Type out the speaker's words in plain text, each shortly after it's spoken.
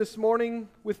This morning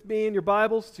with me in your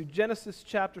Bibles to Genesis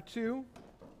chapter 2.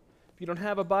 If you don't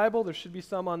have a Bible, there should be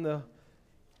some on the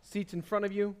seats in front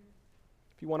of you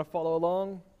if you want to follow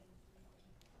along.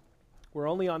 We're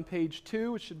only on page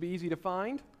 2. It should be easy to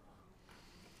find. I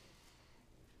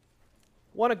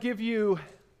want to give you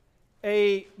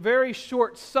a very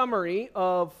short summary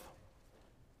of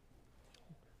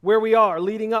where we are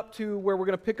leading up to where we're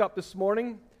going to pick up this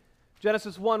morning.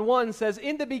 Genesis 1:1 says,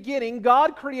 "In the beginning,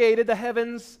 God created the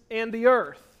heavens and the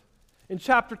earth." In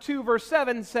chapter 2, verse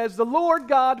 7 says, "The Lord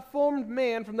God formed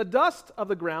man from the dust of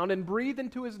the ground and breathed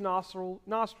into his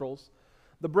nostrils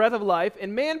the breath of life,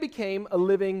 and man became a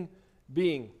living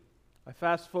being." I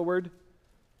fast forward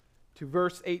to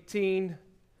verse 18.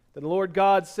 "Then the Lord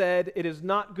God said, 'It is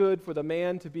not good for the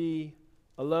man to be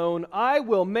alone. I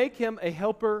will make him a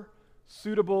helper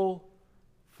suitable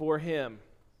for him.'"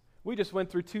 We just went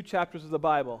through 2 chapters of the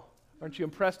Bible. Aren't you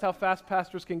impressed how fast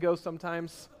pastors can go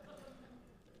sometimes?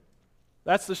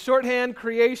 That's the shorthand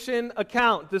creation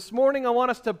account. This morning I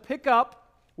want us to pick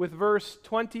up with verse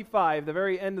 25, the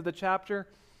very end of the chapter.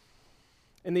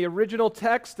 In the original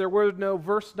text, there were no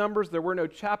verse numbers, there were no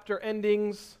chapter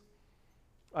endings.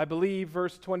 I believe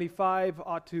verse 25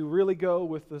 ought to really go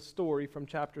with the story from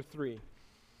chapter 3.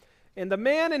 "And the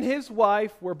man and his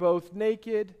wife were both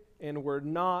naked and were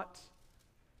not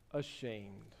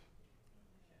ashamed."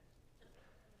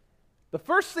 The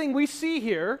first thing we see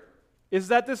here is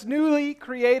that this newly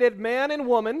created man and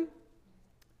woman,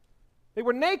 they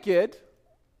were naked,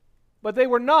 but they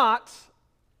were not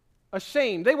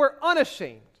ashamed. They were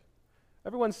unashamed.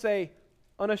 Everyone say,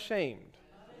 unashamed.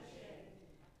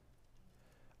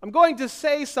 I'm going to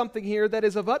say something here that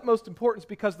is of utmost importance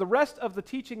because the rest of the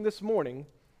teaching this morning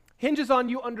hinges on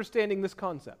you understanding this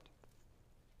concept.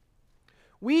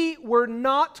 We were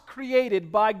not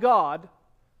created by God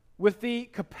with the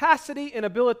capacity and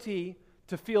ability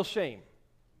to feel shame.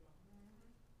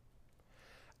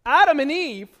 Adam and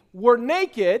Eve were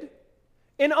naked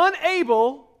and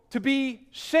unable to be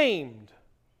shamed.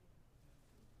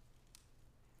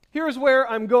 Here's where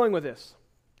I'm going with this.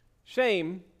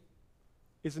 Shame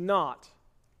is not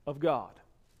of God.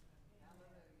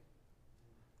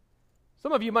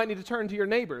 Some of you might need to turn to your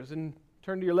neighbors and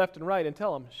turn to your left and right and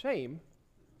tell them, shame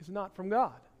is not from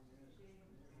God.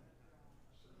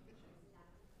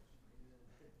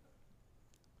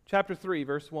 Chapter 3,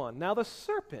 verse 1. "Now the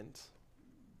serpent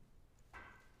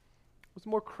was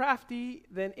more crafty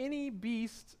than any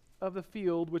beast of the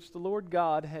field which the Lord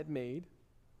God had made.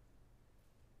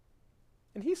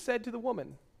 And he said to the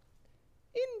woman,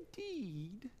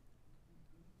 'Indeed,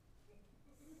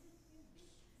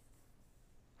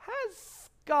 has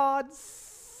God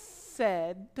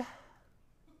said,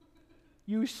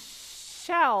 you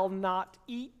shall not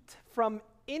eat from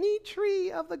any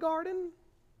tree of the garden?'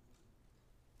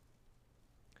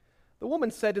 The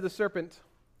woman said to the serpent,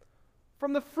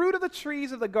 'From the fruit of the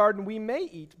trees of the garden we may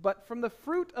eat, but from the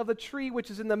fruit of the tree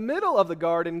which is in the middle of the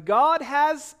garden, God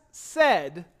has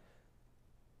said,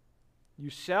 you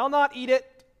shall not eat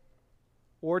it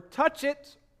or touch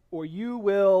it, or you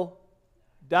will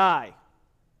die.'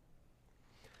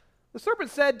 The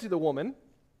serpent said to the woman,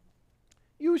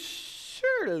 'You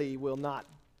surely will not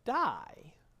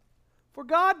die, for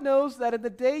God knows that in the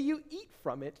day you eat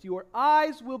from it, your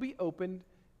eyes will be opened,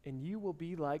 and you will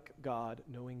be like God,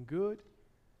 knowing good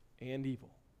and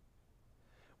evil.'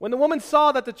 When the woman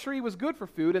saw that the tree was good for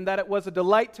food, and that it was a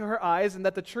delight to her eyes, and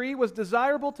that the tree was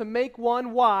desirable to make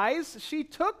one wise, she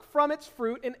took from its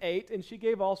fruit and ate, and she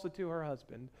gave also to her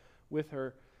husband with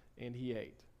her, and he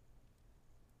ate.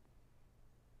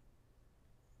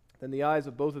 Then the eyes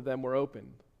of both of them were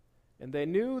opened, and they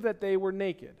knew that they were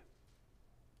naked."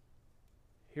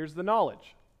 Here's the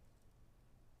knowledge.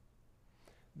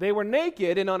 They were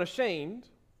naked and unashamed.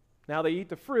 Now they eat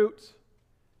the fruit,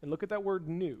 and look at that word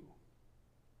 "knew."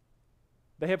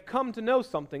 They have come to know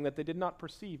something that they did not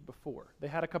perceive before. They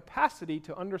had a capacity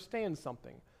to understand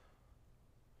something.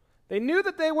 They knew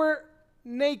that they were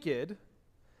naked,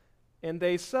 and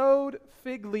they sewed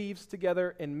fig leaves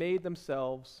together and made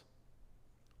themselves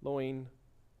loin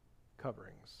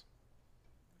coverings.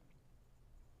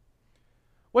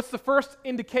 What's the first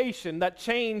indication that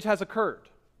change has occurred?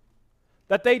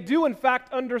 That they do in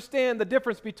fact understand the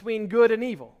difference between good and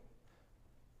evil.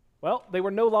 Well, they were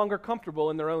no longer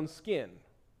comfortable in their own skin,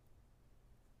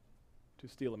 to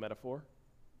steal a metaphor.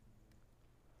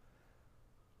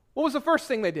 What was the first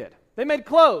thing they did? They made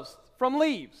clothes from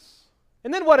leaves.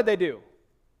 And then what did they do?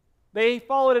 They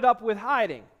followed it up with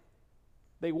hiding.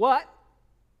 They what?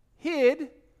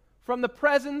 Hid from the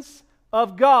presence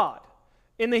of God.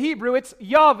 In the Hebrew, it's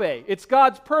Yahweh. It's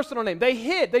God's personal name. They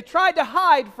hid. They tried to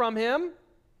hide from him,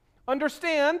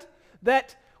 understand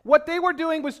that what they were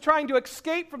doing was trying to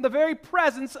escape from the very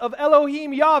presence of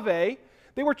Elohim Yahweh.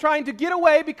 They were trying to get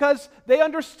away because they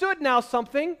understood now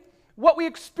something. What we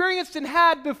experienced and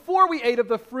had before we ate of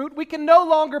the fruit, we can no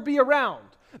longer be around.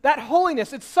 That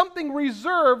holiness, it's something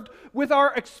reserved with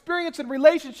our experience and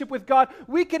relationship with God.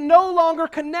 We can no longer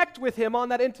connect with Him on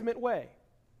that intimate way.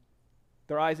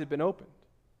 Their eyes had been opened.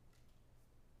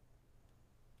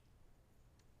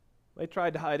 They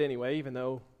tried to hide anyway, even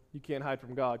though you can't hide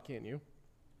from God, can you?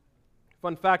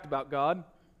 Fun fact about God,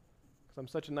 because I'm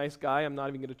such a nice guy, I'm not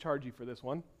even going to charge you for this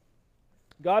one.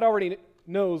 God already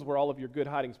knows where all of your good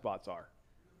hiding spots are.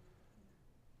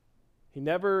 He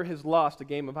never has lost a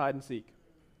game of hide and seek.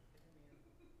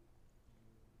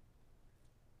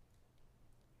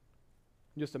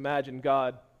 Just imagine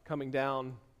God coming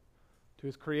down to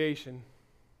His creation.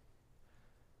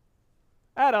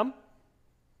 Adam,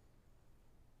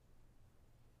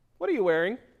 what are you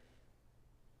wearing?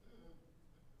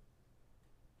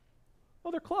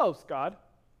 Oh, they're clothes, God.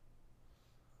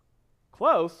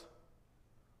 Clothes?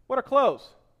 What are clothes?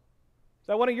 Is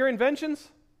that one of your inventions?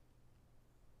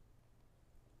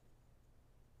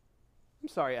 I'm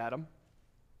sorry, Adam.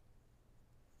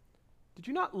 Did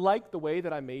you not like the way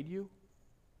that I made you?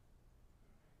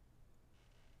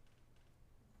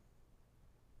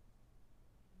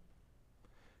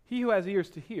 He who has ears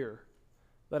to hear,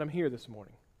 let him hear this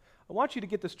morning. I want you to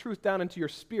get this truth down into your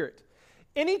spirit.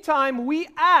 Anytime we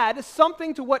add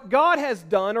something to what God has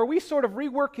done, or we sort of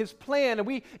rework His plan,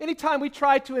 and anytime we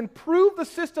try to improve the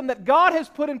system that God has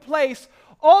put in place,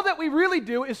 all that we really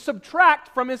do is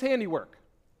subtract from His handiwork.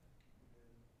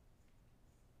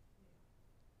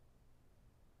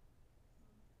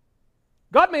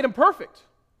 God made him perfect.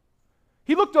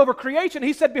 He looked over creation.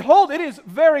 He said, "Behold, it is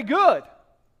very good."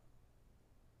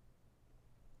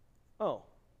 Oh,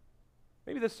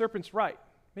 maybe this serpent's right.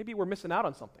 Maybe we're missing out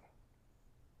on something.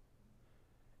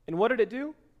 And what did it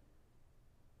do?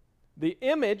 The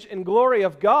image and glory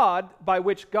of God by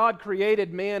which God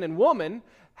created man and woman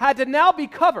had to now be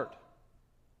covered.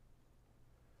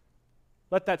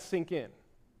 Let that sink in.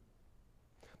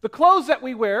 The clothes that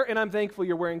we wear, and I'm thankful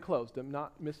you're wearing clothes. Do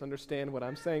not misunderstand what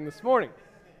I'm saying this morning.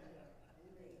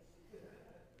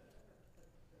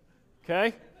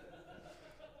 Okay?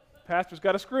 Pastor's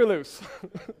got a screw loose.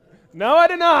 No, I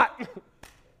do not.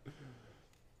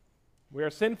 We are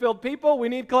sin-filled people. We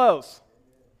need clothes.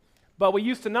 But we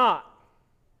used to not.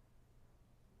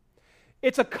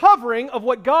 It's a covering of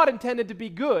what God intended to be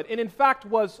good, and in fact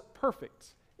was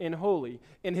perfect and holy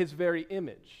in His very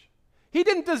image. He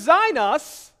didn't design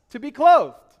us to be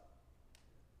clothed.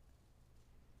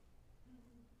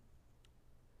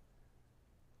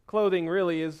 Clothing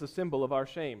really is the symbol of our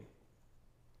shame.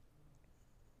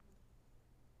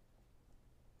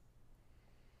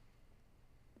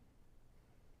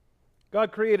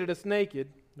 God created us naked,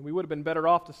 and we would have been better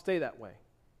off to stay that way.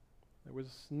 There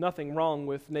was nothing wrong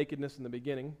with nakedness in the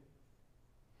beginning.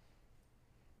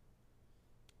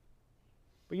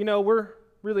 But you know, we're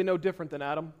really no different than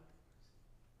Adam.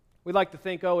 We like to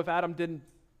think, if Adam didn't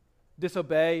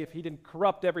disobey, if he didn't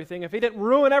corrupt everything, if he didn't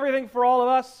ruin everything for all of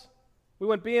us, we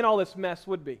wouldn't be in all this mess,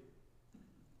 would we?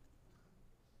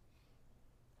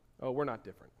 Oh, we're not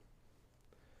different.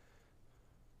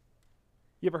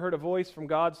 You ever heard a voice from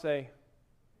God say,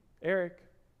 "Eric,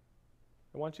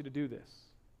 I want you to do this.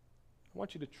 I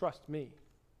want you to trust me.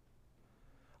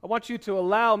 I want you to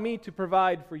allow me to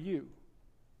provide for you.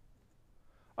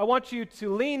 I want you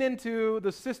to lean into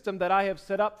the system that I have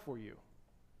set up for you."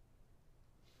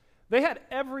 They had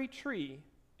every tree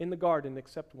in the garden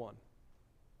except one.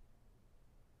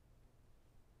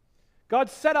 God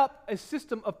set up a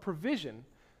system of provision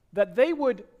that they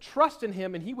would trust in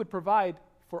Him and He would provide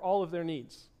for all of their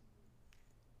needs.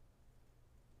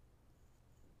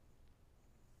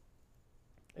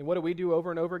 And what do we do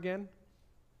over and over again?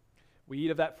 We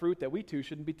eat of that fruit that we too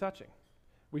shouldn't be touching.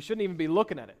 We shouldn't even be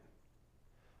looking at it.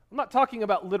 I'm not talking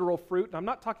about literal fruit, and I'm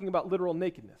not talking about literal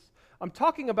nakedness. I'm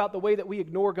talking about the way that we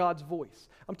ignore God's voice.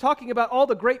 I'm talking about all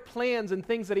the great plans and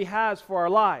things that He has for our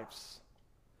lives.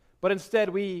 But instead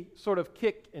we sort of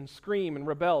kick and scream and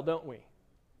rebel, don't we?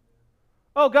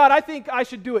 "Oh God, I think I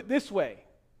should do it this way."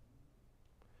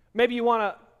 Maybe you want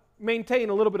to maintain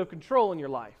a little bit of control in your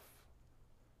life,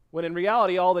 when in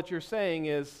reality all that you're saying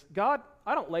is, "God,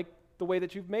 I don't like the way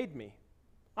that you've made me.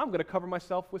 I'm going to cover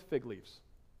myself with fig leaves."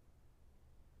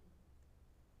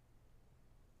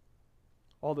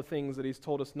 All the things that He's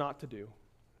told us not to do,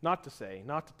 not to say,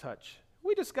 not to touch.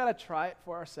 We just got to try it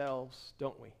for ourselves,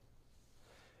 don't we?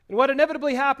 And what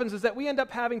inevitably happens is that we end up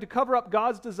having to cover up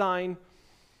God's design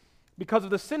because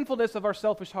of the sinfulness of our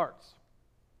selfish hearts.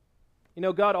 You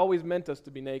know, God always meant us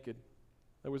to be naked.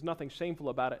 There was nothing shameful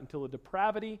about it until the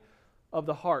depravity of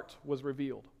the heart was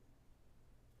revealed.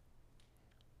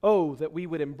 Oh, that we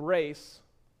would embrace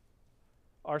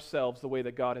ourselves the way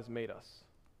that God has made us.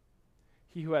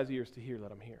 He who has ears to hear,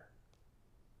 let him hear.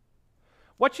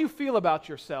 What you feel about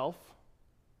yourself,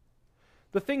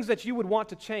 the things that you would want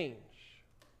to change,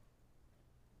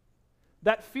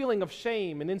 that feeling of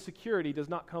shame and insecurity does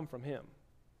not come from him.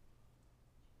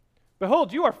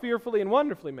 Behold, you are fearfully and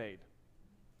wonderfully made.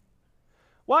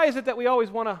 Why is it that we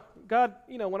always want to, God,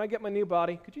 you know, when I get my new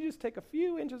body, could you just take a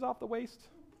few inches off the waist?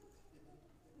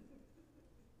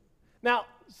 Now,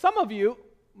 some of you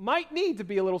might need to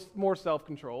be a little more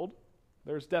self-controlled.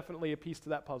 There's definitely a piece to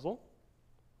that puzzle.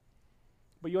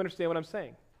 But you understand what I'm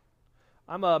saying.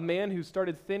 I'm a man who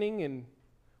started thinning and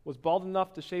was bald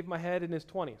enough to shave my head in his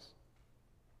 20s.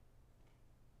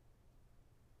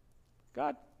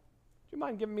 God, do you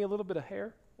mind giving me a little bit of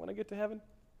hair when I get to heaven?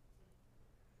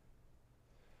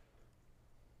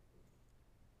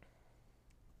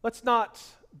 Let's not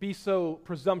be so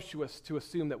presumptuous to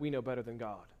assume that we know better than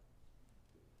God.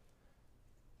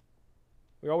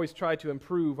 We always try to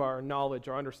improve our knowledge,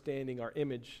 our understanding, our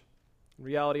image. In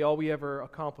reality, all we ever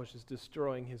accomplish is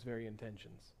destroying his very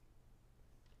intentions.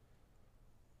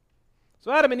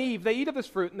 So Adam and Eve, they eat of this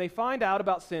fruit, and they find out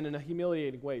about sin in a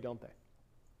humiliating way, don't they?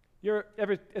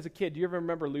 As a kid, do you ever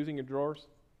remember losing your drawers?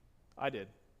 I did. I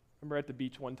remember at the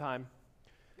beach one time.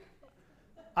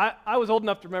 I was old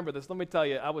enough to remember this. Let me tell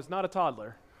you, I was not a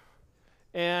toddler.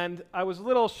 And I was a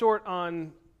little short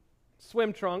on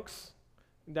swim trunks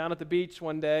down at the beach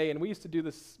one day, and we used to do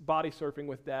this body surfing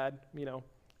with Dad. You know,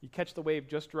 you catch the wave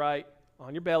just right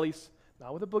on your bellies,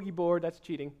 not with a boogie board, that's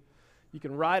cheating. You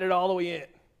can ride it all the way in, you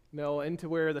know, into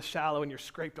where the shallow and you're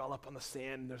scraped all up on the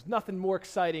sand. There's nothing more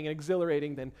exciting and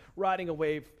exhilarating than riding a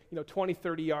wave, 20,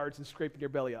 30 yards and scraping your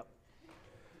belly up.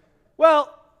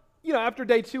 Well, after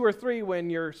day 2 or 3, when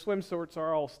your swim shorts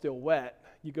are all still wet,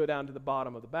 you go down to the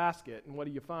bottom of the basket, and what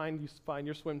do you find? You find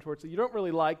your swim shorts that you don't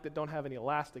really like that don't have any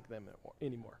elastic in them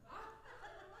anymore.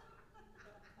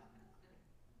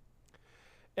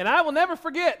 And I will never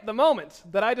forget the moment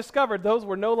that I discovered those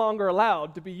were no longer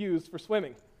allowed to be used for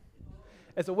swimming.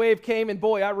 As a wave came, and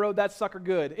boy, I rode that sucker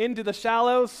good into the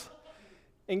shallows,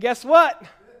 and guess what?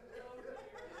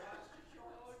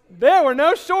 There were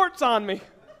no shorts on me.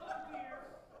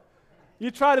 You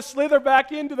try to slither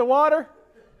back into the water.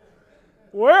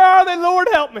 Where are they, Lord,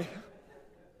 help me?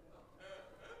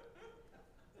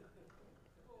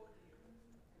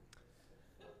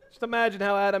 Just imagine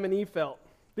how Adam and Eve felt.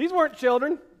 These weren't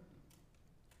children.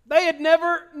 They had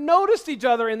never noticed each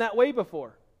other in that way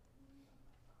before.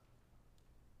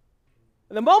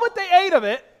 And the moment they ate of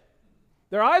it,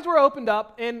 their eyes were opened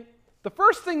up, and the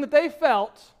first thing that they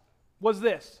felt was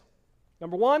this.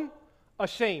 Number 1,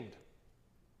 ashamed.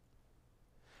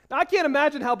 Now, I can't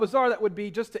imagine how bizarre that would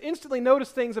be just to instantly notice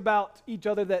things about each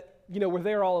other that, were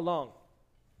there all along.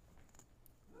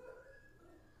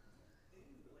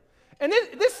 And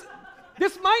this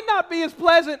might not be as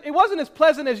pleasant. It wasn't as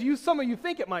pleasant as some of you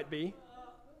think it might be.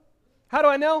 How do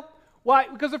I know? Why?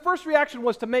 Because their first reaction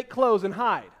was to make clothes and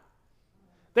hide.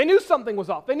 They knew something was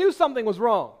off. They knew something was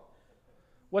wrong.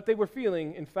 What they were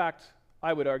feeling, in fact,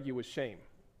 I would argue, was shame.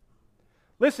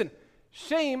 Listen,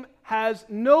 shame has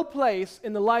no place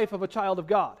in the life of a child of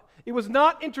God. It was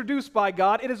not introduced by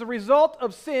God. It is a result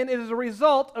of sin. It is a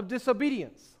result of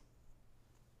disobedience.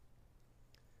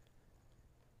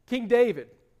 King David.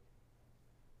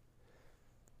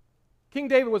 King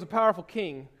David was a powerful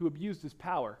king who abused his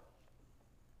power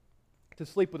to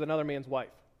sleep with another man's wife.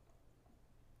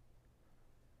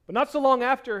 But not so long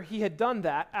after he had done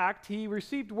that act, he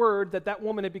received word that that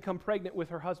woman had become pregnant with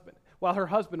her husband, while her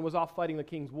husband was off fighting the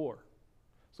king's war.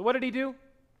 So what did he do?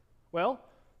 Well,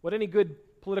 what any good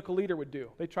political leader would do.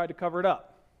 They tried to cover it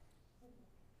up.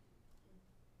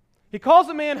 He calls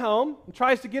the man home and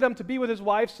tries to get him to be with his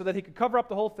wife so that he could cover up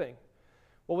the whole thing.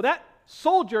 Well, that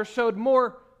soldier showed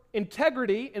more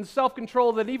integrity and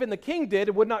self-control than even the king did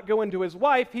and would not go into his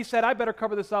wife. He said, I better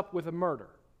cover this up with a murder.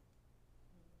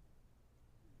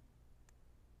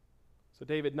 So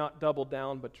David not doubled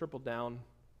down, but tripled down.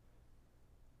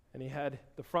 And he had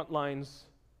the front lines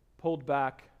pulled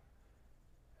back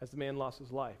as the man lost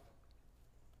his life.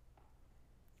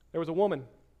 There was a woman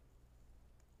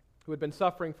who had been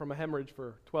suffering from a hemorrhage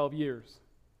for 12 years.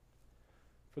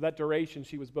 For that duration,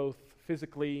 she was both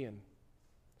physically and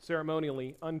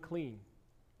ceremonially unclean,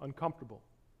 uncomfortable,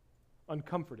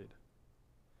 uncomforted.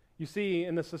 You see,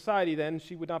 in the society then,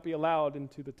 she would not be allowed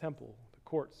into the temple, the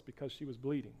courts, because she was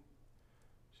bleeding.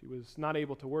 She was not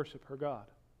able to worship her God.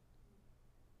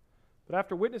 But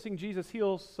after witnessing Jesus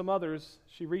heal some others,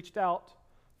 she reached out,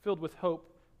 filled with hope,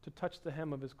 to touch the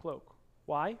hem of his cloak.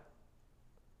 Why?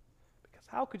 Because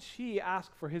how could she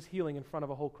ask for his healing in front of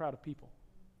a whole crowd of people?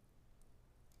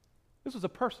 This was a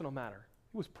personal matter.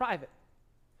 It was private.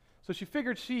 So she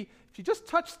figured if she just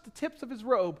touched the tips of his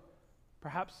robe,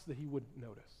 perhaps that he would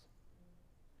notice.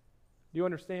 Do you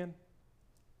understand?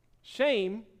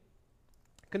 Shame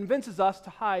convinces us to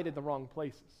hide in the wrong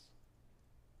places,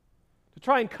 to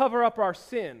try and cover up our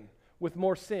sin with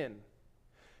more sin.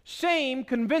 Shame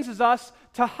convinces us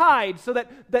to hide so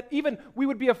that even we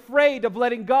would be afraid of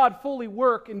letting God fully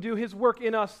work and do his work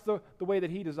in us the way that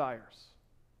he desires.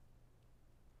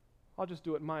 I'll just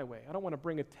do it my way. I don't want to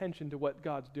bring attention to what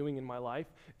God's doing in my life.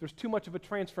 If there's too much of a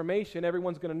transformation,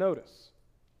 everyone's going to notice.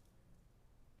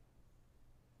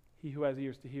 He who has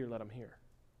ears to hear, let him hear.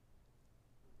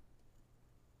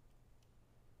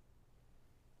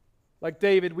 Like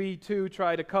David, we too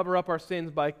try to cover up our sins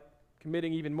by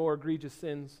committing even more egregious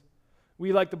sins.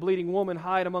 We, like the bleeding woman,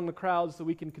 hide among the crowds so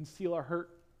we can conceal our hurt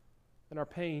and our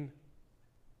pain.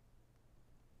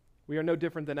 We are no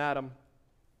different than Adam,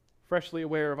 freshly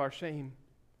aware of our shame,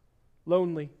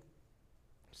 lonely,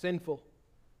 sinful,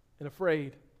 and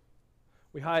afraid.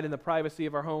 We hide in the privacy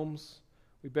of our homes.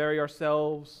 We bury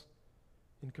ourselves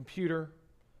in computer,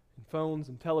 in phones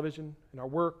and television, in our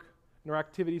work, in our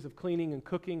activities of cleaning and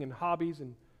cooking and hobbies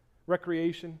and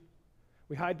recreation.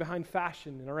 We hide behind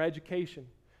fashion and our education.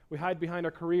 We hide behind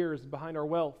our careers and behind our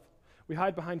wealth. We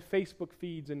hide behind Facebook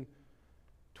feeds and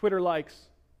Twitter likes.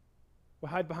 We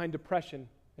hide behind depression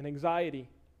and anxiety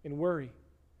and worry.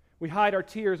 We hide our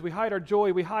tears. We hide our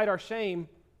joy. We hide our shame.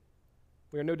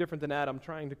 We are no different than Adam,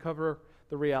 trying to cover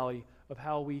the reality of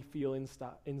how we feel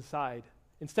inside,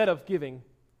 instead of giving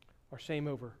our shame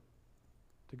over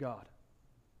to God.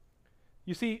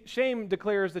 You see, shame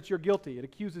declares that you're guilty. It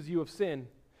accuses you of sin.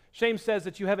 Shame says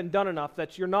that you haven't done enough,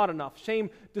 that you're not enough. Shame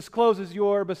discloses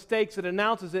your mistakes, it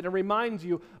announces it, and reminds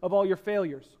you of all your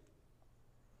failures.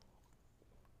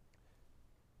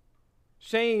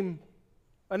 Shame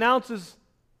announces,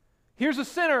 here's a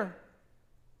sinner,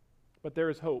 but there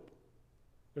is hope.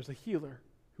 There's a healer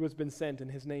who has been sent, and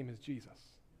his name is Jesus.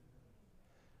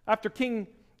 After King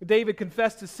David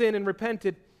confessed his sin and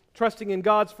repented, trusting in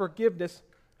God's forgiveness,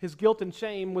 his guilt and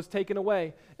shame was taken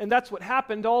away. And that's what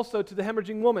happened also to the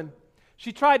hemorrhaging woman.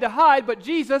 She tried to hide, but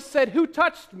Jesus said, "Who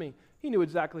touched me?" He knew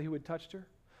exactly who had touched her.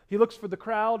 He looks for the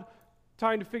crowd,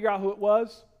 trying to figure out who it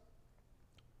was,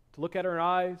 to look at her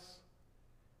eyes,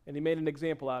 and he made an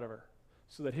example out of her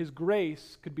so that his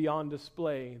grace could be on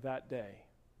display that day.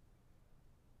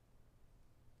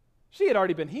 She had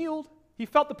already been healed. He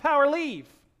felt the power leave.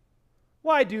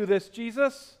 Why do this,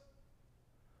 Jesus?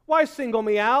 Why single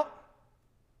me out?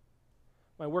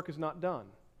 My work is not done.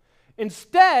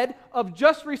 Instead of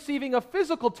just receiving a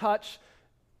physical touch,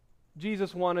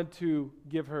 Jesus wanted to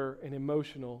give her an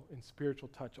emotional and spiritual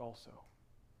touch also.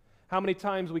 How many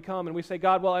times we come and we say,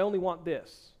 God, well, I only want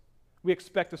this. We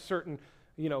expect a certain,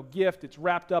 gift. It's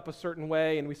wrapped up a certain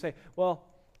way, and we say, well,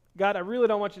 God, I really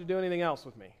don't want you to do anything else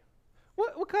with me.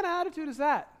 What kind of attitude is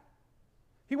that?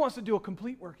 He wants to do a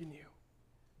complete work in you.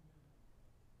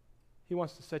 He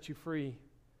wants to set you free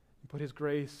and put his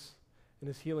grace and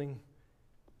his healing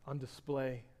on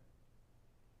display.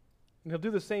 And he'll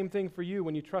do the same thing for you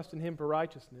when you trust in him for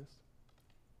righteousness.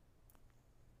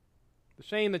 The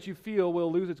shame that you feel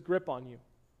will lose its grip on you.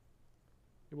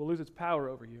 It will lose its power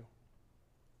over you.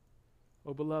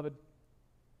 Oh, beloved,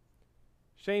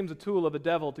 shame's a tool of the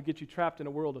devil to get you trapped in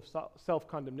a world of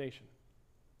self-condemnation.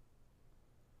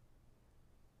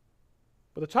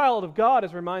 But the child of God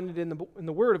is reminded in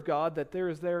the Word of God that there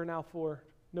is there now for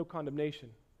no condemnation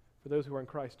for those who are in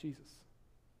Christ Jesus.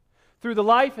 Through the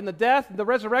life and the death and the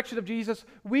resurrection of Jesus,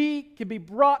 we can be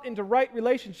brought into right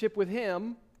relationship with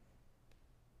him.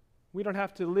 We don't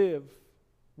have to live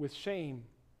with shame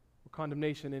or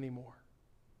condemnation anymore.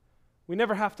 We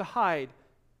never have to hide.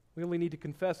 We only need to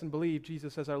confess and believe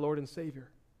Jesus as our Lord and Savior.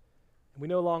 And we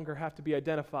no longer have to be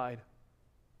identified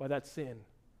by that sin.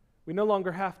 We no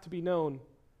longer have to be known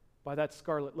by that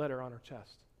scarlet letter on our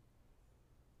chest.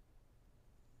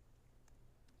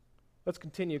 Let's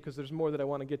continue because there's more that I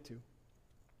want to get to.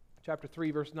 Chapter 3,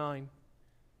 verse 9.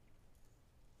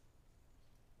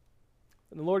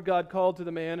 And the Lord God called to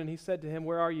the man, and he said to him,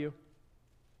 "Where are you?"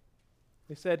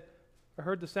 He said, "I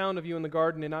heard the sound of you in the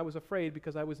garden, and I was afraid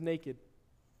because I was naked.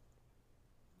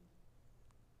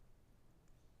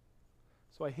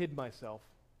 So I hid myself."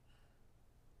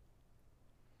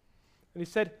 And he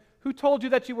said, "Who told you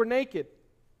that you were naked?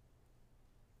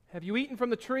 Have you eaten from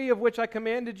the tree of which I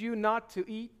commanded you not to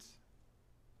eat?"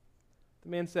 The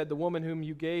man said, "The woman whom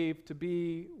you gave to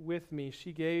be with me,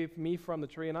 she gave me from the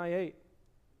tree, and I ate."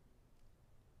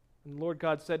 And the Lord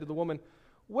God said to the woman,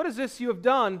 "What is this you have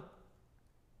done?"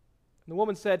 And the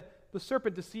woman said, "The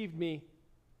serpent deceived me,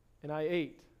 and I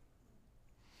ate."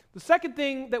 The second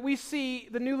thing that we see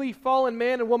the newly fallen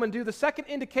man and woman do, the second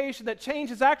indication that change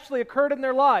has actually occurred in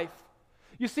their life.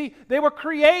 You see, they were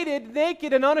created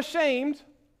naked and unashamed,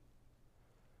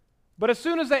 but as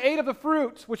soon as they ate of the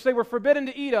fruit which they were forbidden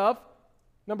to eat of,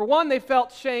 number one, they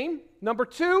felt shame. Number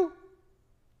two,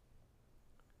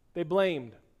 they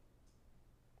blamed.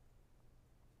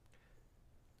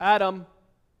 "Adam,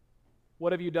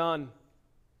 what have you done?"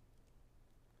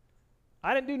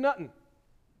 "I didn't do nothing.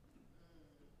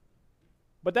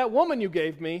 But that woman you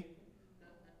gave me."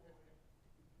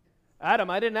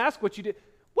 "Adam, I didn't ask what you did."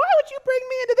 "Why would you bring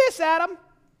me into this, Adam?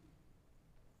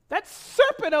 That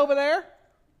serpent over there,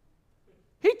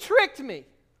 he tricked me."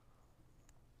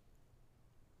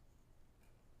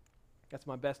 That's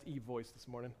my best Eve voice this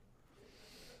morning.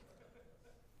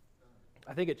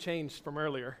 I think it changed from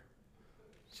earlier.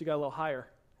 She got a little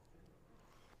higher.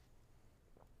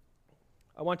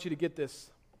 I want you to get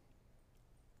this.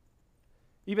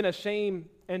 Even as shame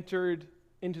entered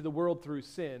into the world through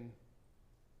sin,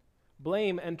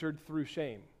 blame entered through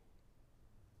shame.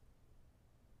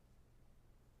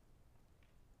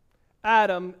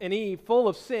 Adam and Eve, full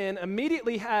of sin,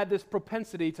 immediately had this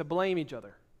propensity to blame each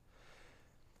other.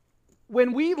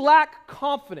 When we lack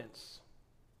confidence,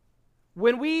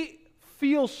 when we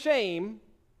feel shame,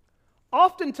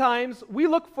 oftentimes we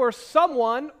look for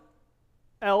someone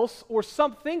else or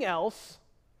something else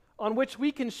on which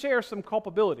we can share some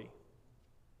culpability.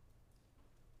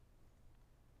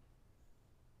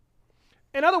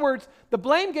 In other words, the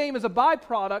blame game is a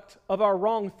byproduct of our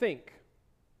wrong think.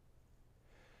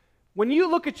 When you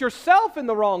look at yourself in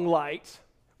the wrong light,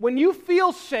 when you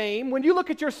feel shame, when you look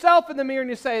at yourself in the mirror and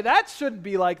you say, "That shouldn't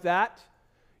be like that,"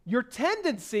 your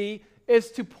tendency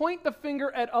is to point the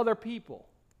finger at other people,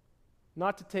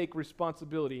 not to take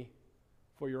responsibility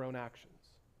for your own actions.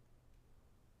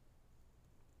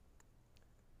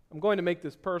 I'm going to make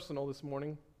this personal this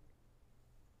morning,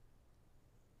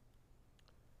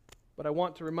 but I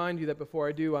want to remind you that before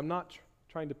I do, I'm not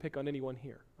trying to pick on anyone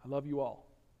here. I love you all.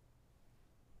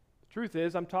 The truth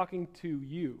is, I'm talking to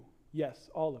you, yes,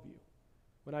 all of you.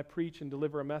 When I preach and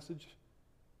deliver a message,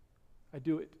 I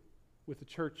do it with the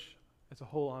church as a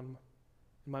whole in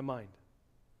my mind.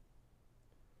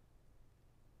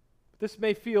 But this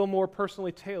may feel more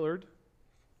personally tailored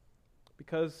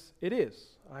because it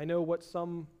is. I know what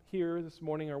some here this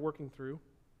morning are working through.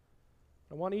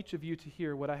 I want each of you to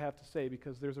hear what I have to say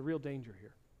because there's a real danger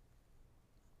here.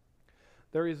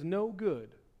 There is no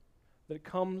good that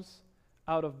comes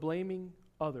out of blaming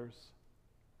others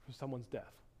for someone's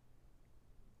death.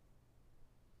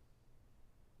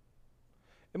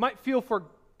 It might feel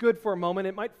good for a moment.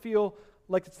 It might feel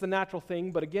like it's the natural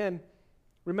thing, but again,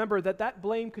 remember that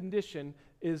blame condition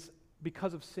is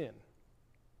because of sin.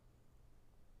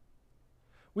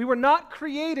 We were not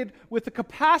created with the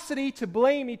capacity to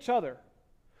blame each other.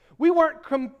 We weren't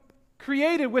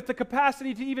created with the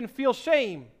capacity to even feel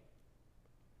shame.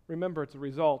 Remember, it's a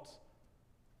result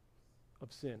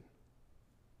of sin.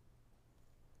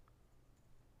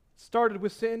 It started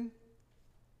with sin.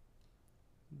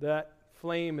 That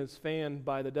flame is fanned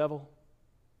by the devil,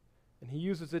 and he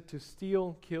uses it to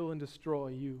steal, kill, and destroy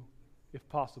you, if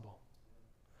possible.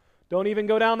 Don't even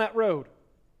go down that road.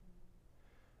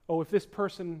 Oh, if this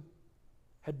person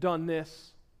had done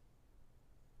this,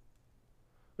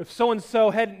 if so-and-so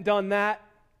hadn't done that,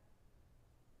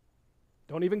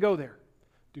 don't even go there.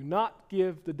 Do not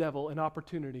give the devil an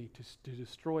opportunity to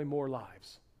destroy more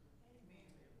lives.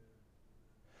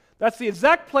 That's the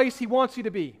exact place he wants you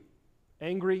to be.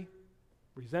 Angry,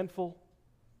 resentful,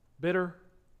 bitter.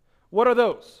 What are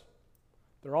those?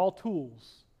 They're all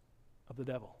tools of the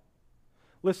devil.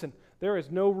 Listen, there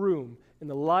is no room in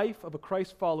the life of a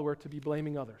Christ follower to be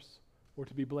blaming others or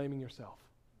to be blaming yourself.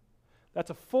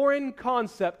 That's a foreign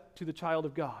concept to the child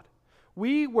of God.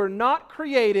 We were not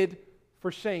created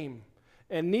for shame,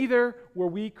 and neither were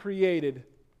we created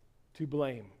to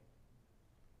blame.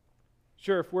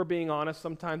 Sure, if we're being honest,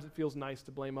 sometimes it feels nice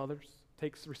to blame others. It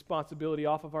takes responsibility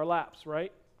off of our laps,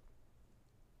 right?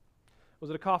 I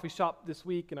was at a coffee shop this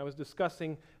week, and I was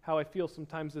discussing how I feel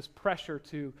sometimes this pressure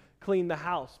to clean the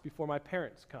house before my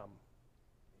parents come.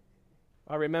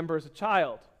 I remember as a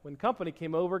child, when company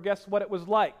came over, guess what it was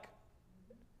like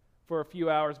for a few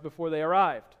hours before they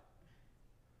arrived?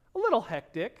 A little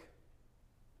hectic.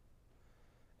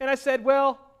 And I said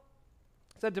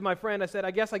to my friend, I said,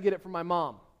 "I guess I get it from my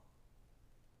mom."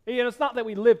 It's not that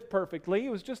we lived perfectly. It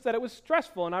was just that it was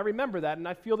stressful, and I remember that, and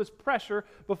I feel this pressure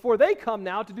before they come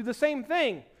now to do the same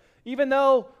thing. Even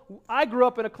though I grew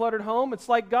up in a cluttered home, it's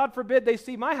like, God forbid, they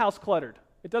see my house cluttered.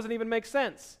 It doesn't even make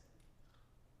sense.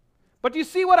 But do you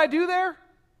see what I do there?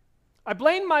 I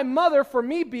blame my mother for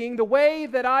me being the way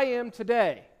that I am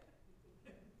today.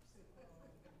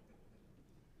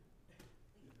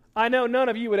 I know none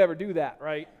of you would ever do that,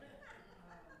 right?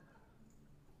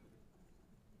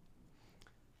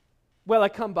 Well, I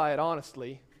come by it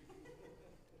honestly.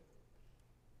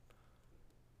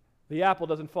 The apple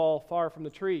doesn't fall far from the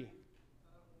tree.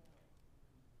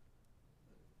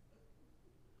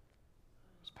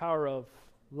 There's power of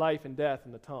life and death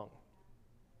in the tongue.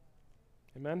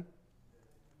 Amen?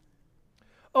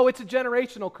 Oh, it's a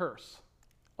generational curse.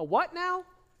 A what now?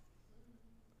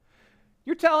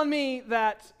 You're telling me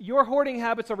that your hoarding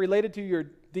habits are related to your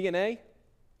DNA?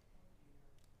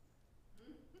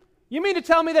 You mean to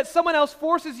tell me that someone else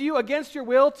forces you against your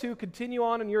will to continue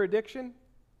on in your addiction?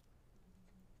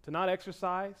 To not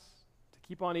exercise? To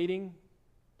keep on eating,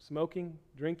 smoking,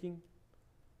 drinking,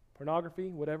 pornography,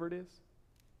 whatever it is?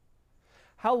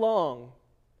 How long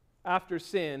after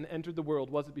sin entered the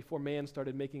world was it before man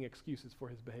started making excuses for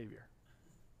his behavior?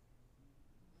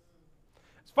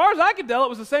 As far as I could tell, it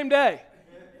was the same day.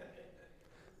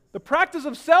 The practice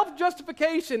of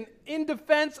self-justification in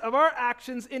defense of our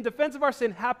actions, in defense of our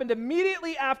sin, happened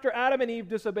immediately after Adam and Eve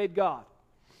disobeyed God.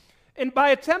 And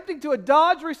by attempting to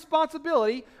dodge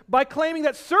responsibility, by claiming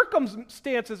that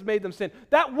circumstances made them sin,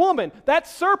 that woman, that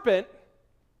serpent,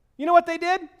 you know what they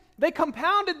did? They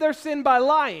compounded their sin by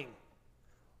lying.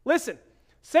 Listen,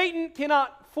 Satan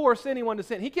cannot force anyone to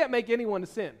sin. He can't make anyone to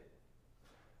sin.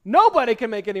 Nobody can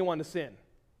make anyone to sin.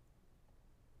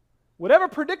 Whatever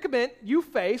predicament you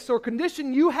face or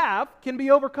condition you have can be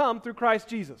overcome through Christ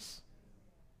Jesus.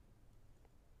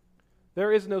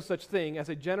 There is no such thing as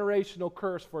a generational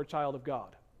curse for a child of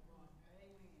God.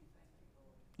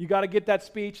 You got to get that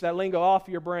speech, that lingo off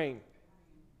your brain.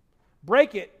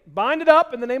 Break it. Bind it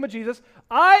up in the name of Jesus.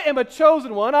 I am a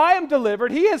chosen one. I am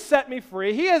delivered. He has set me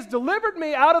free. He has delivered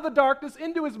me out of the darkness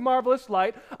into His marvelous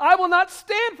light. I will not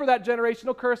stand for that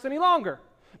generational curse any longer.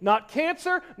 Not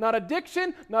cancer, not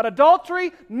addiction, not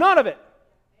adultery, none of it.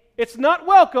 It's not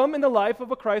welcome in the life of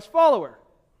a Christ follower.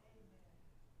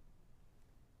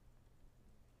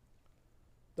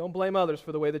 Don't blame others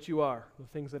for the way that you are, the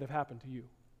things that have happened to you.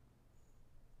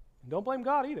 And don't blame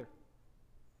God either.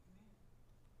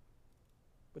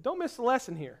 But don't miss the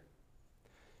lesson here.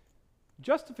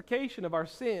 Justification of our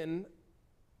sin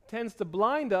tends to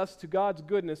blind us to God's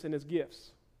goodness and His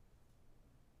gifts.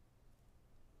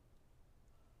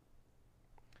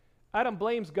 Adam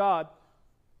blames God,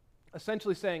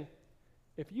 essentially saying,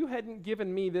 if you hadn't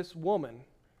given me this woman,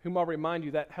 whom I'll remind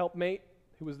you, that helpmate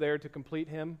who was there to complete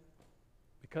him,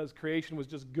 because creation was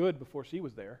just good before she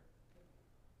was there.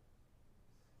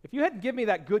 If you hadn't given me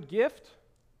that good gift,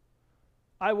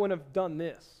 I wouldn't have done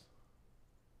this.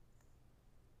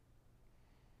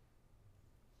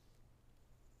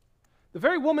 The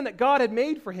very woman that God had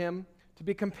made for him to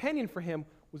be a companion for him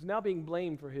was now being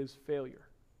blamed for his failure.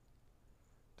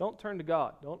 Don't turn to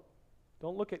God.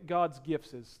 Don't look at God's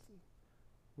gifts as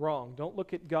wrong. Don't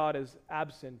look at God as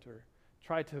absent or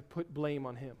try to put blame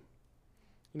on Him.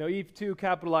 You know, Eve too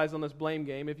capitalized on this blame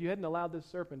game. If you hadn't allowed this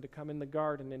serpent to come in the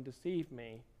garden and deceive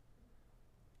me,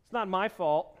 it's not my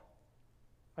fault.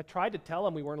 I tried to tell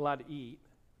him we weren't allowed to eat.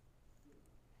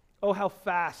 Oh, how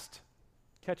fast,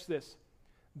 catch this,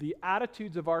 the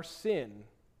attitudes of our sin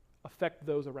affect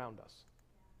those around us.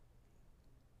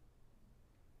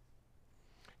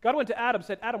 God went to Adam and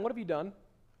said, Adam, what have you done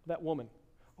with that woman?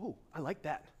 Oh, I like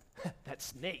that. That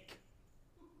snake.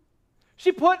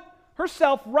 She put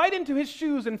herself right into his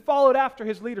shoes and followed after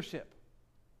his leadership.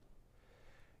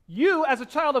 You, as a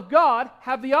child of God,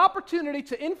 have the opportunity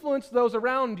to influence those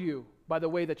around you by the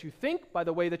way that you think, by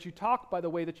the way that you talk, by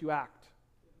the way that you act.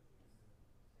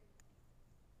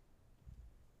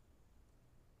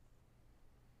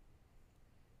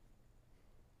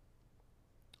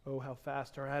 Oh, how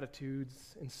fast our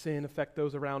attitudes and sin affect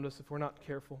those around us if we're not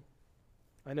careful.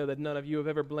 I know that none of you have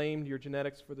ever blamed your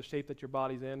genetics for the shape that your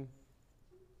body's in.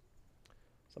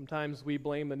 Sometimes we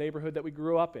blame the neighborhood that we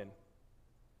grew up in,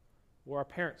 or our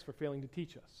parents for failing to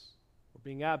teach us, or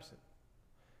being absent.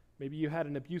 Maybe you had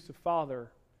an abusive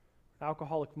father, an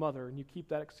alcoholic mother, and you keep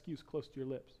that excuse close to your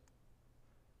lips.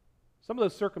 Some of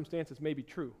those circumstances may be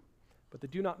true, but they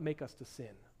do not make us to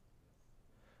sin.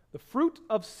 The fruit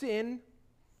of sin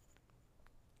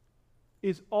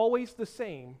is always the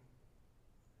same,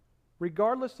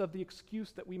 regardless of the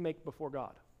excuse that we make before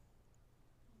God.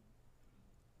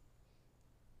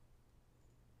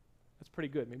 pretty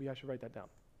good. Maybe I should write that down.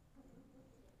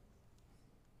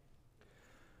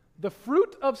 The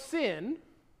fruit of sin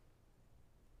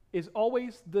is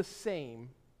always the same,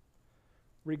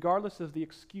 regardless of the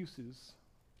excuses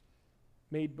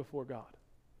made before God.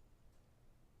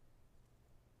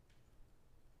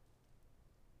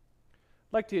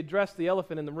 I'd like to address the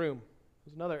elephant in the room.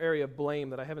 There's another area of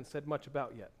blame that I haven't said much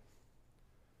about yet.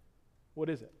 What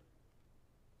is it?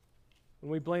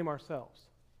 When we blame ourselves.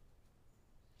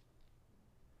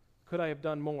 Could I have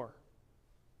done more?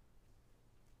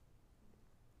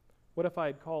 What if I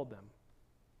had called them?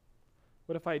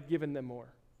 What if I had given them more?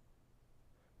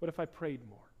 What if I prayed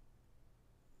more?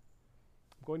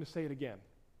 I'm going to say it again.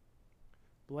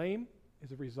 Blame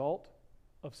is a result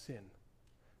of sin.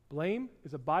 Blame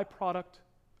is a byproduct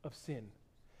of sin.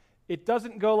 It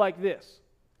doesn't go like this: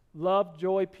 love,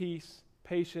 joy, peace,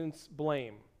 patience,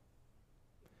 blame.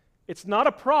 It's not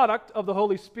a product of the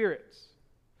Holy Spirit.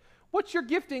 What's your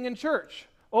gifting in church?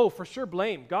 Oh, for sure,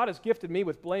 blame. God has gifted me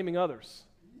with blaming others.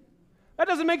 That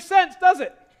doesn't make sense, does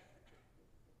it?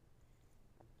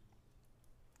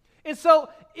 And so,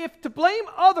 if to blame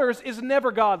others is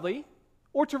never godly,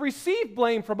 or to receive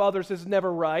blame from others is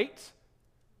never right,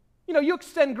 you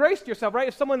extend grace to yourself, right?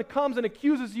 If someone comes and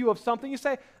accuses you of something, you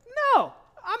say, no,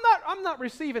 I'm not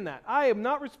receiving that. I am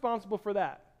not responsible for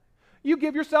that. You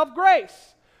give yourself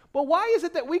grace. But why is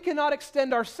it that we cannot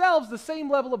extend ourselves the same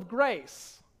level of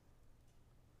grace?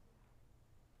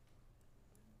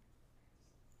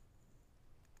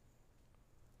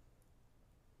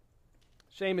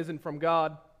 Shame isn't from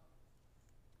God.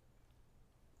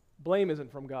 Blame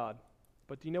isn't from God.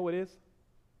 But do you know what is?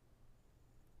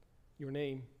 Your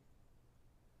name.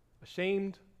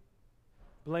 Ashamed,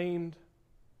 blamed,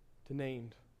 to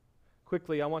named.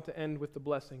 Quickly, I want to end with the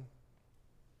blessing.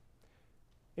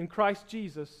 In Christ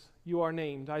Jesus, you are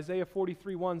named. Isaiah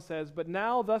 43:1 says, "But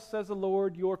now thus says the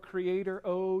Lord, your Creator,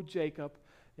 O Jacob,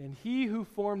 and He who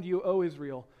formed you, O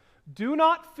Israel, do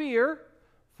not fear,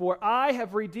 for I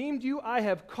have redeemed you. I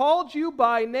have called you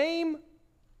by name.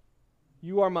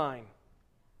 You are mine."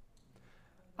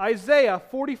 Isaiah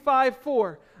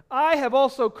 45:4, "I have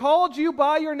also called you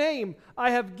by your name.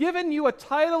 I have given you a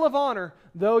title of honor,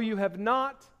 though you have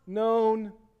not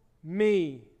known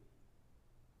me."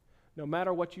 No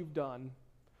matter what you've done,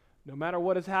 no matter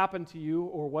what has happened to you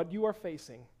or what you are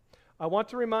facing, I want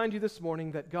to remind you this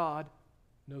morning that God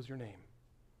knows your name.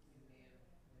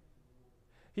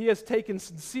 He has taken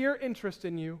sincere interest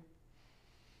in you.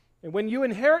 And when you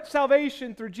inherit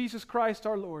salvation through Jesus Christ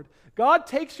our Lord, God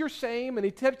takes your shame and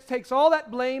He takes all that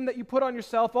blame that you put on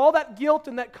yourself, all that guilt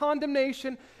and that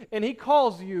condemnation, and He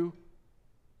calls you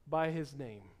by His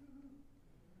name.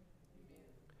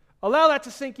 Allow that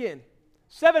to sink in.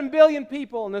 7 billion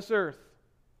people on this earth,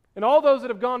 and all those that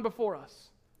have gone before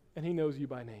us, and He knows you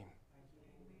by name.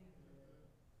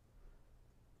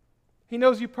 He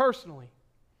knows you personally.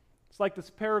 It's like this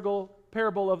parable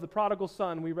of the prodigal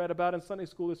son we read about in Sunday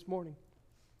school this morning.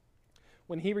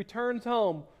 When he returns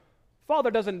home,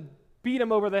 father doesn't beat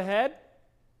him over the head,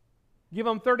 give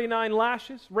him 39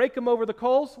 lashes, rake him over the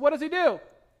coals. What does he do?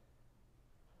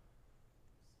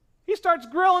 He starts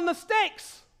grilling the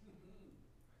steaks.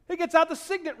 He gets out the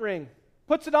signet ring,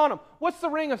 puts it on him. What's the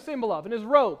ring a symbol of? In his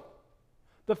robe,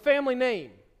 the family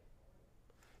name.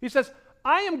 He says,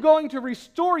 I am going to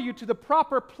restore you to the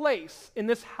proper place in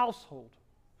this household.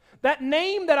 That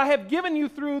name that I have given you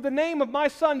through the name of my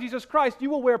Son, Jesus Christ, you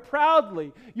will wear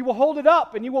proudly. You will hold it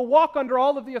up, and you will walk under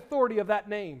all of the authority of that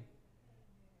name.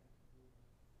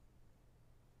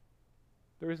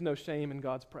 There is no shame in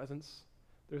God's presence.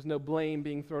 There's no blame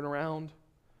being thrown around.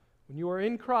 When you are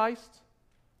in Christ,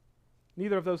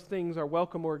 neither of those things are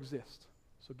welcome or exist.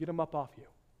 So get them up off you.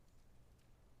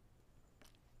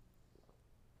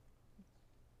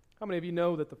 How many of you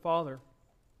know that the Father,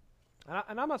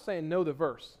 and I'm not saying know the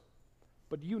verse,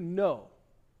 but you know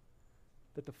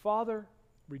that the Father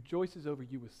rejoices over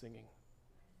you with singing?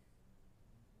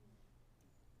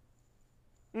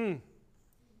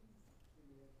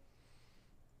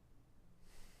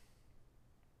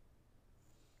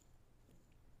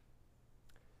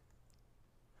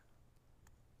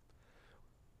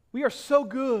 We are so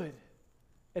good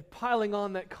at piling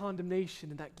on that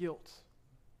condemnation and that guilt,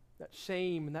 that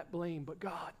shame and that blame, but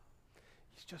God,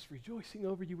 He's just rejoicing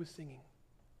over you with singing.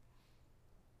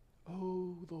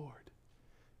 Oh, Lord,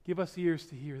 give us ears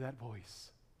to hear that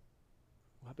voice.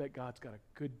 Well, I bet God's got a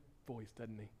good voice,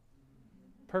 doesn't He?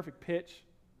 Perfect pitch.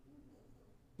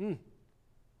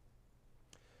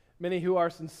 Many who are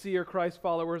sincere Christ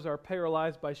followers are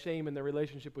paralyzed by shame in their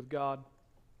relationship with God.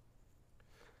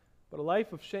 But a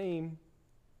life of shame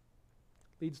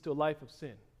leads to a life of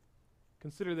sin.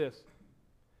 Consider this.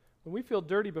 When we feel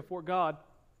dirty before God,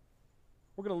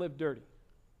 we're going to live dirty.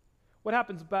 What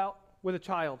happens with a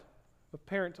child? The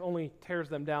parent only tears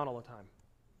them down all the time.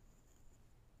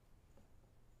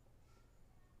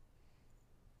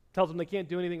 Tells them they can't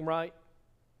do anything right.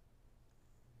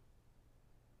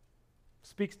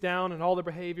 Speaks down in all their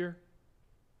behavior.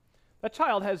 That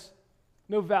child has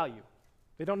no value.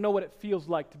 They don't know what it feels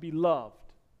like to be loved.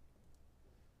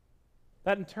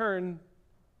 That in turn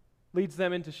leads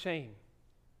them into shame.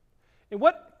 And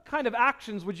what kind of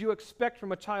actions would you expect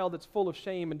from a child that's full of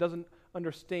shame and doesn't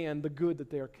understand the good that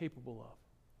they are capable of?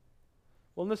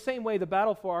 Well, in the same way, the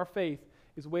battle for our faith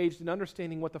is waged in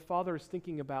understanding what the Father is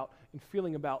thinking about and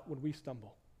feeling about when we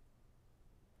stumble.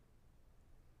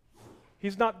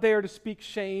 He's not there to speak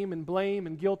shame and blame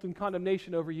and guilt and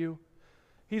condemnation over you.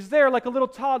 He's there like a little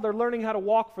toddler learning how to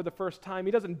walk for the first time.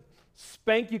 He doesn't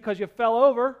spank you because you fell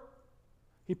over.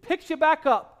 He picks you back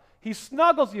up. He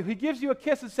snuggles you. He gives you a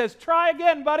kiss and says, "Try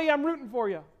again, buddy. I'm rooting for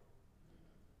you."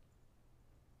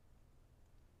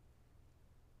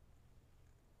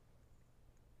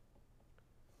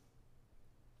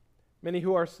 Many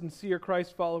who are sincere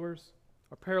Christ followers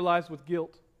are paralyzed with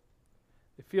guilt.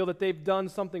 They feel that they've done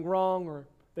something wrong or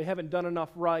they haven't done enough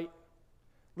right.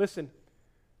 Listen,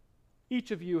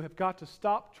 each of you have got to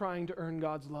stop trying to earn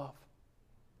God's love.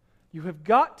 You have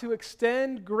got to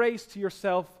extend grace to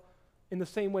yourself in the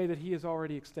same way that He has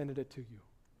already extended it to you.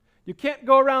 You can't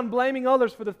go around blaming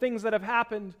others for the things that have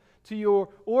happened to you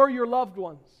or your loved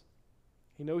ones.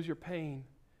 He knows your pain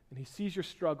and He sees your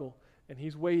struggle and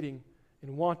He's waiting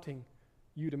and wanting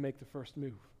you to make the first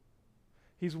move.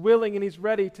 He's willing and He's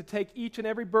ready to take each and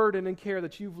every burden and care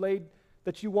that you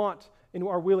want and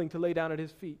are willing to lay down at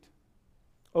His feet.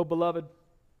 Oh, beloved,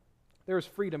 there is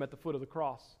freedom at the foot of the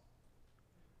cross.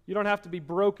 You don't have to be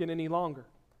broken any longer.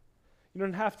 You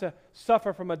don't have to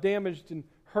suffer from a damaged and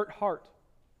hurt heart.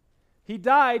 He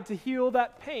died to heal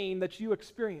that pain that you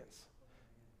experience.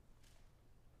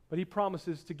 But He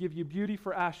promises to give you beauty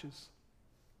for ashes,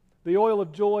 the oil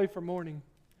of joy for mourning,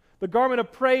 the garment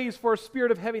of praise for a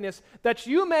spirit of heaviness, that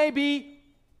you may be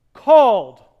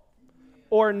called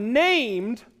or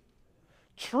named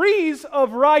trees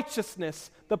of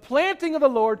righteousness, the planting of the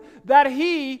Lord, that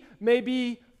He may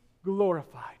be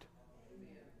glorified.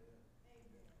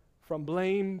 From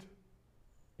blamed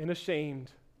and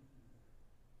ashamed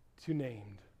to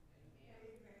named.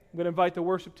 I'm going to invite the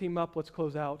worship team up. Let's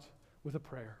close out with a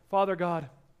prayer. Father God,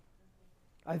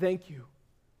 I thank You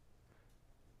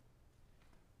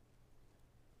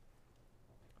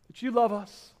that You love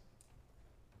us.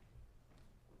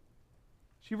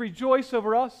 That You rejoice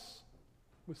over us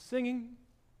with singing.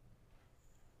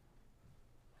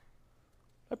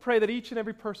 I pray that each and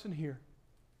every person here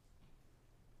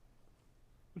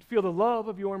would feel the love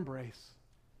of Your embrace.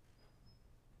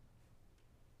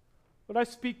 Would I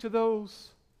speak to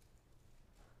those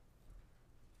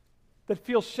that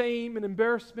feel shame and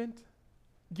embarrassment,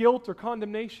 guilt or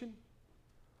condemnation?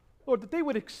 Lord, that they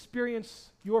would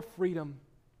experience Your freedom,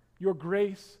 Your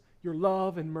grace, Your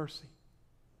love and mercy.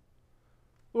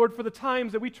 Lord, for the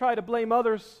times that we try to blame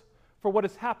others for what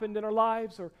has happened in our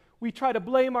lives, or we try to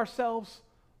blame ourselves,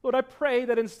 Lord, I pray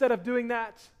that instead of doing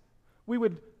that, we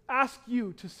would ask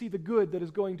You to see the good that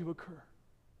is going to occur.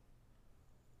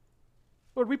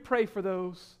 Lord, we pray for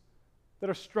those that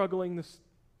are struggling this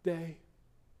day,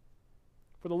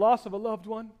 for the loss of a loved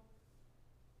one,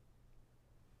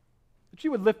 that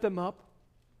You would lift them up,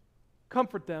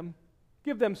 comfort them,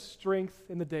 give them strength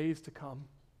in the days to come.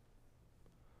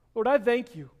 Lord, I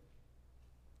thank You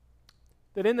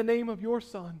that in the name of Your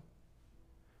Son,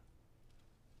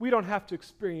 we don't have to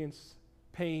experience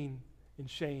pain and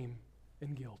shame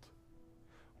and guilt.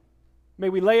 May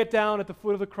we lay it down at the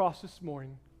foot of the cross this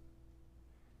morning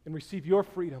and receive Your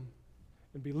freedom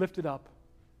and be lifted up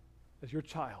as Your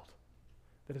child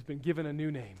that has been given a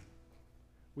new name.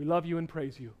 We love You and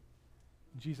praise You.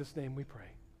 In Jesus' name we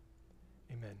pray.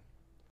 Amen.